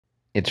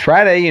It's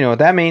Friday, you know what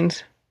that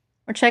means.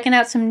 We're checking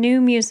out some new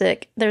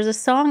music. There's a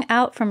song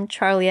out from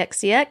Charli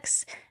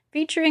XCX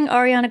featuring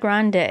Ariana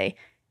Grande.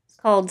 It's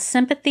called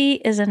Sympathy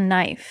is a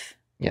Knife.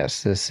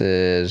 Yes, this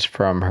is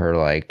from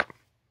her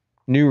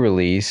new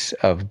release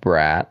of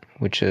BRAT,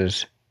 which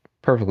is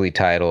perfectly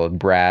titled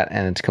BRAT,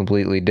 and it's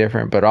completely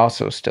different, but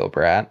also still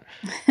BRAT.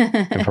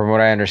 And from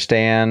what I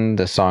understand,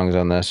 the songs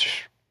on this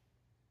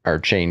are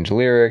changed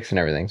lyrics and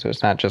everything, so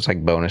it's not just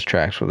like bonus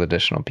tracks with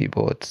additional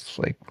people. It's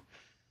like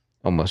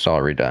almost all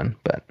redone.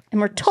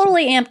 And we're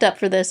totally amped up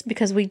for this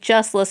because we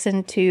just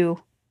listened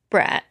to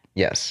BRAT.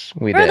 Yes,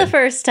 we for did. the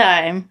first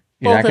time.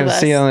 You're not Both going of to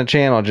us. see it on the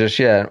channel just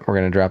yet. We're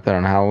going to drop that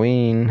on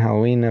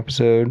Halloween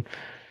episode.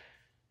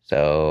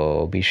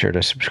 So be sure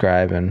to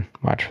subscribe and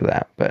watch for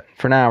that. But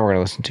for now, we're going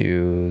to listen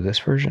to this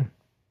version.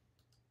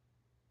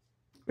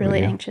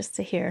 Really anxious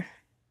to hear.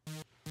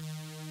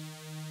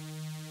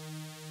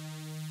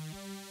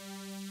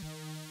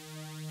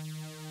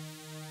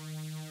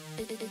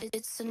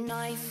 It's a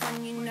knife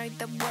when you know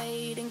they're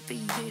waiting for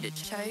you to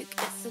choke.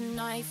 It's a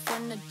knife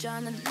when a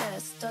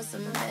journalist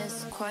doesn't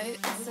misquote.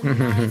 It's a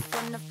knife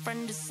when a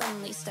friend is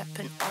suddenly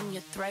stepping on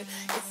your throat.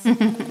 It's a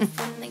knife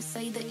when they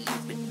say that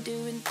you've been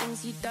doing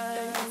things you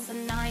don't. It's a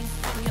knife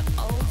when your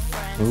old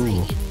friends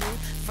hate your new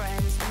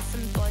friends. When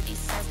somebody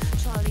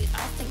says, Charlie,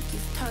 I think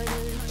you've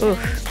totally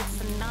changed.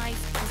 It's a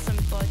knife when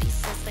somebody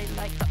says they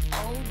like the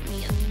old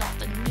me and not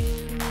the new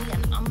me.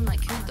 And I'm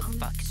like, who the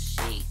fuck is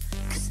she?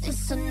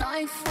 It's a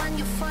knife when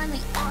you're finally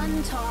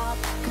on top.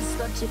 Cause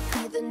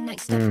logically the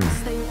next step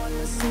is they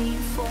wanna see you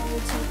fall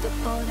to the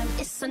bottom.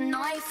 It's a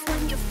knife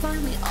when you're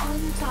finally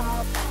on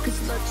top. Cause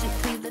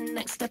logically the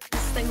next step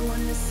is they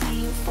wanna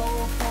see you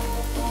fall.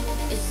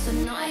 It's a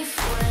knife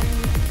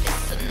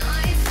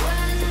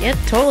when Yeah,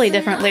 totally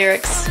different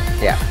lyrics.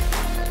 Yeah.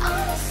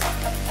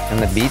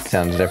 And the beat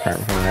sounds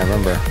different from what I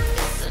remember.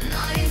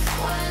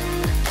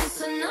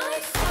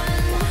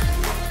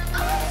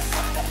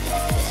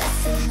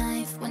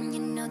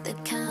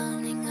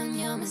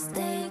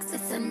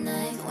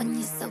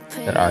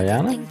 Is that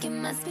Ariana?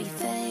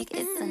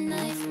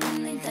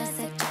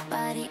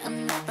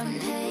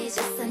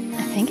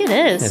 I think it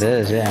is. It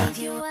is, yeah.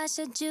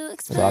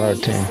 It's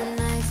auto-tune.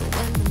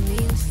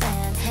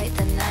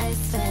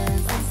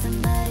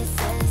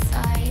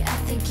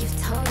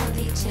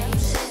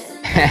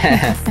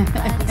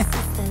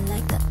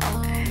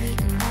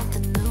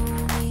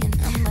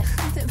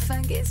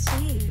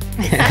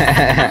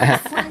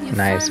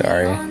 Nice,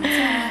 Ari.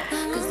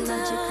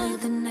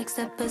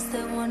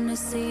 They wanna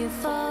see you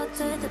fall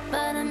to the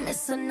bottom.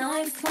 It's a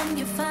knife when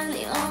you're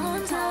finally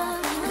on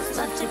top. Cause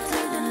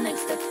logically the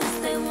next step is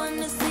they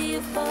wanna see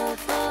you fall.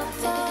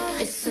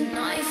 It's a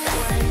knife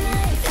when,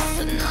 it's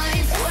a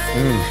knife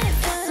when,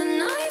 it's a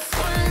knife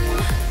when.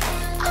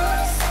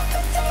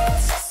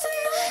 It's just a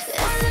knife,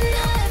 it's a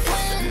knife,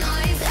 it's a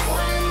knife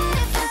when,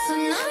 it's a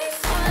knife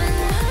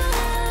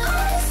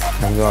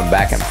when. I'm going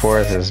back and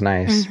forth is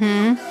nice.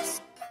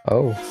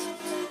 Oh.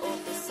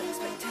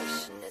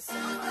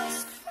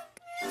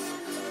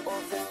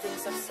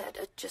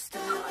 Just a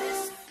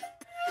noise.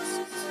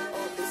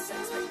 All this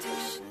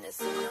expectation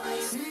is a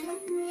noise.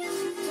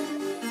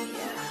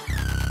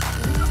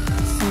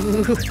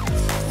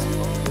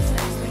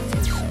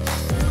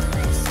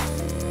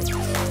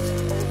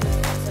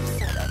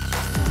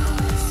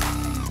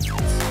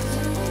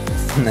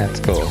 That's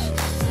cool.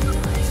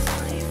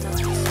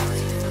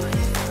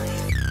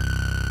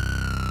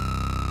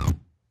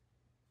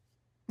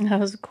 That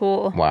was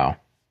cool. Wow.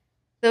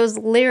 Those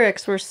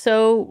lyrics were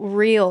so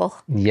real.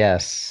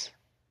 Yes.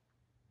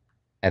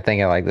 I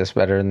think I like this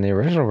better than the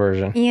original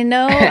version. You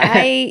know,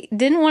 I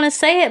didn't want to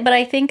say it, but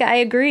I think I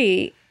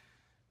agree.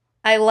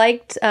 I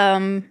liked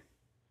a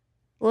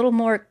little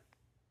more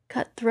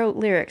cutthroat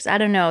lyrics. I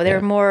don't know. They're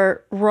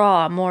more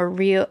raw, more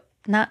real.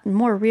 Not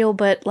more real,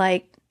 but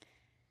like...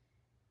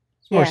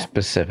 More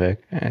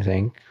specific, I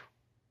think.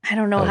 I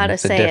don't know how to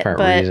say it,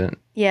 but... Reason.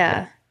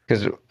 Yeah.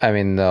 Because, I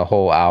mean, the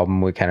whole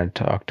album we kind of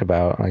talked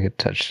about, like it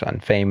touched on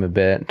fame a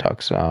bit,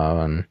 talks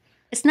on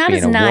it's not being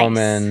as a nice.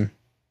 woman.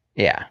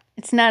 Yeah.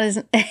 It's not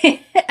as...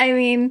 I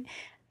mean...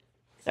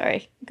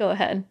 Sorry, go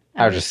ahead.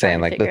 I was just saying,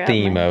 like, the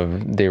theme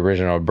of the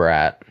original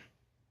Brat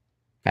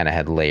kind of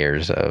had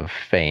layers of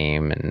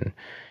fame and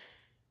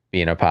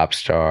being a pop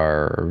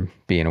star or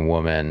being a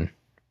woman.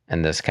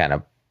 And this kind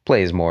of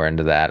plays more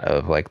into that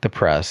of, like, the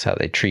press, how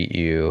they treat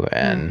you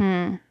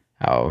and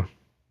how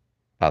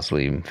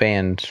possibly even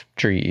fans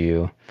treat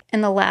you. In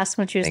the last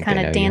one, she was kind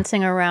of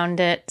dancing around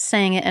it,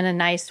 saying it in a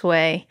nice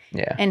way.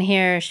 Yeah. And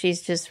here,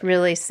 she's just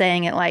really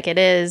saying it like it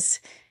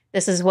is.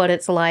 This is what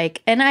it's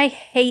like. And I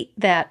hate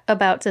that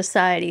about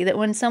society, that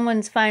when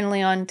someone's finally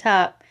on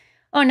top,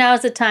 oh, now's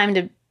the time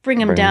to bring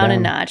them down a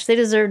notch. They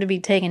deserve to be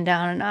taken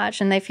down a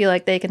notch. And they feel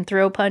like they can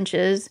throw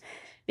punches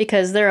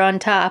because they're on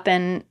top.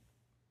 And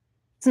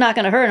it's not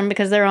going to hurt them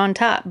because they're on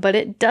top. But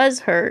it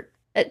does hurt.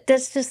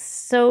 That's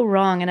just so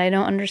wrong. And I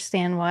don't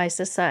understand why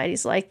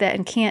society's like that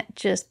and can't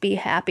just be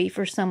happy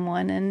for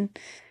someone and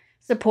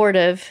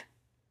supportive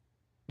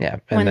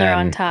when they're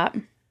on top.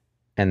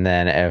 And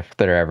then if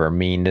they're ever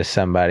mean to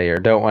somebody or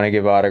don't want to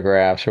give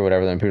autographs or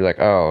whatever, then people are like,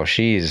 oh,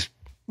 she's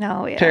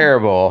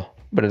terrible.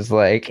 But it's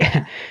like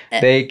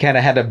they kind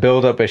of had to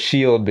build up a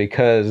shield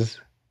because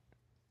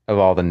of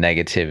all the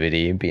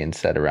negativity being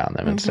said around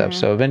them and stuff.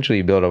 So eventually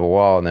you build up a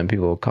wall, and then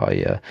people will call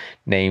you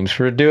names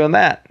for doing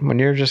that when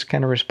you're just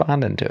kind of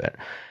responding to it.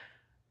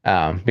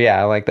 But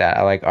yeah, I like that.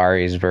 I like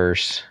Ariana's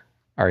verse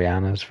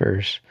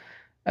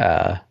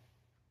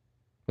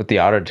with the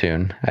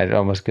auto-tune. I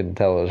almost couldn't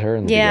tell it was her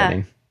in the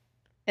beginning.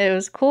 It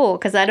was cool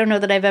because I don't know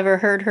that I've ever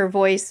heard her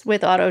voice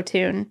with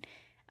auto-tune.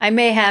 I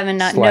may have and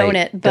not known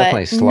it, but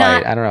definitely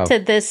slight. I don't know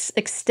to this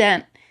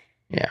extent.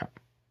 Yeah.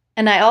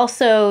 And I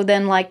also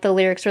then like the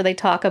lyrics where they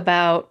talk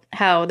about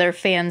how their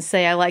fans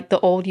say, I like the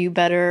old you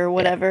better or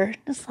whatever. Yeah.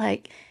 It's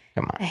like,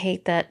 come on. I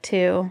hate that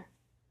too.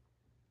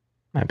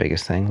 My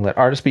biggest thing. Let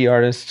artists be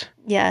artists.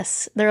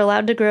 Yes. They're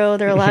allowed to grow.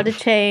 They're allowed to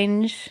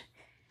change.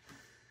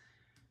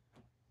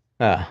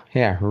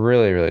 Yeah.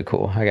 Really, really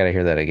cool. I got to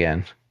hear that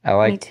again.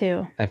 Me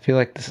too. I feel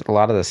like a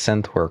lot of the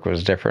synth work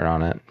was different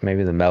on it.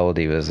 Maybe the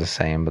melody was the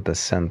same, but the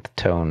synth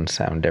tones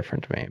sound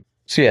different to me.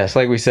 So yes,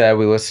 like we said,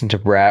 we listened to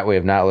BRAT. We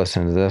have not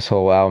listened to this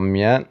whole album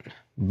yet,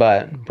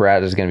 but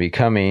BRAT is going to be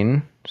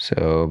coming.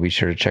 So be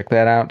sure to check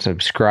that out,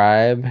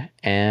 subscribe,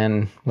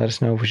 and let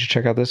us know if we should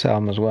check out this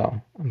album as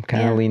well. I'm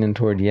kind of leaning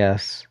toward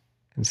yes,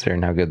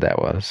 considering how good that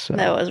was. So.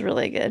 That was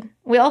really good.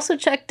 We also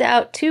checked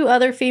out 2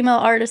 other female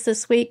artists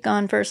this week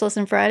on First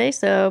Listen Friday,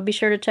 so be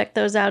sure to check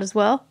those out as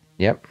well.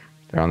 Yep.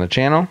 They're on the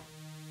channel.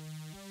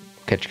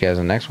 Catch you guys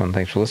in the next one.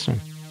 Thanks for listening.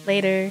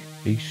 Later.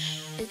 Peace.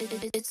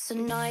 It's a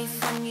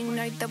knife and you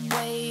know they're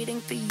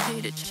waiting for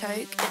you to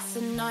choke. It's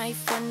a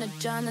knife when the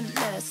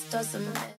journalist doesn't miss.